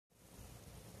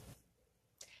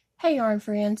Hey yarn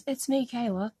friends, it's me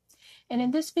Kayla, and in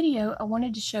this video I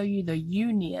wanted to show you the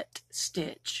U-knit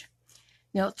stitch.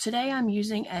 Now today I'm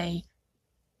using a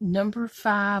number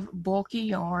 5 bulky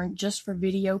yarn just for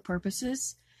video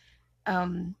purposes.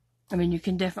 You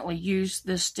can definitely use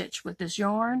this stitch with this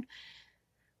yarn,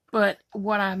 but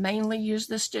what I mainly use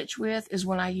this stitch with is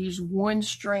when I use one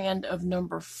strand of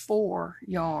number 4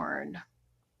 yarn.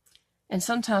 And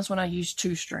sometimes when I use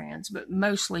 2 strands, but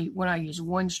mostly when I use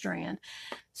one strand.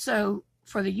 So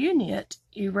for the U-knit,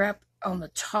 you wrap on the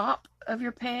top of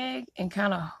your peg and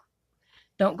kind of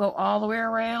don't go all the way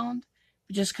around.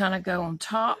 You just kind of go on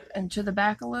top and to the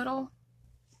back a little.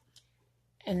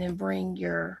 And then bring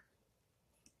your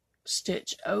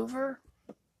stitch over.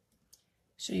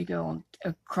 So you go on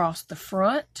across the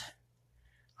front,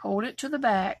 hold it to the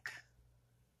back,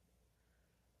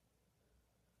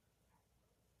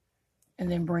 and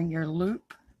then bring your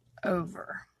loop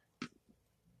over.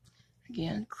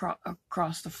 Again,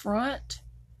 across the front,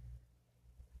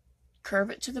 curve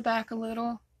it to the back a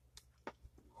little,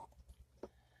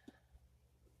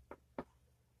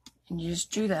 and you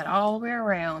just do that all the way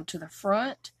around to the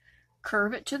front,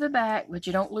 curve it to the back, but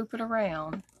you don't loop it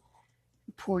around.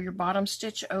 Pull your bottom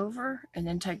stitch over, and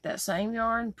then take that same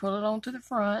yarn, pull it onto the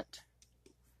front,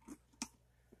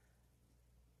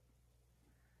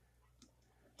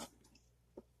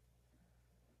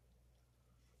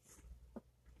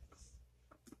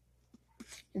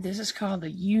 this is called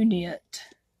the U-knit.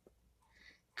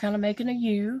 Kind of making a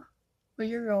U with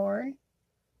your yarn.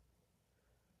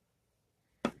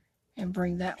 And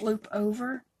bring that loop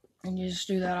over. And you just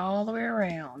do that all the way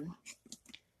around.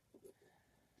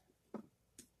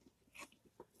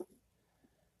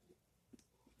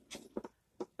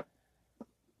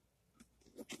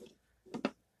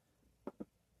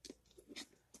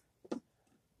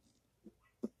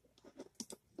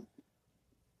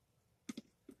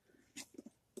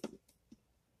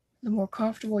 The more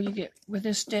comfortable you get with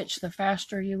this stitch, the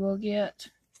faster you will get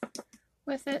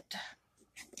with it.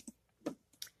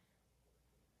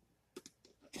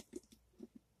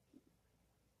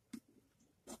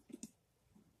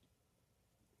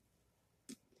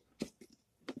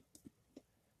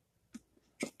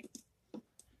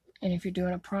 And if you're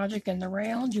doing a project in the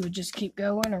round, you would just keep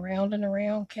going around and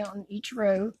around, counting each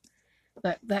row.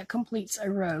 That completes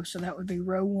a row, so that would be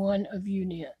row 1 of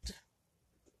U-knit.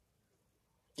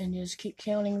 And you just keep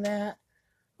counting that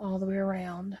all the way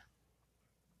around.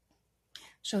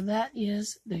 So that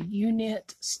is the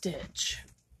U-knit stitch.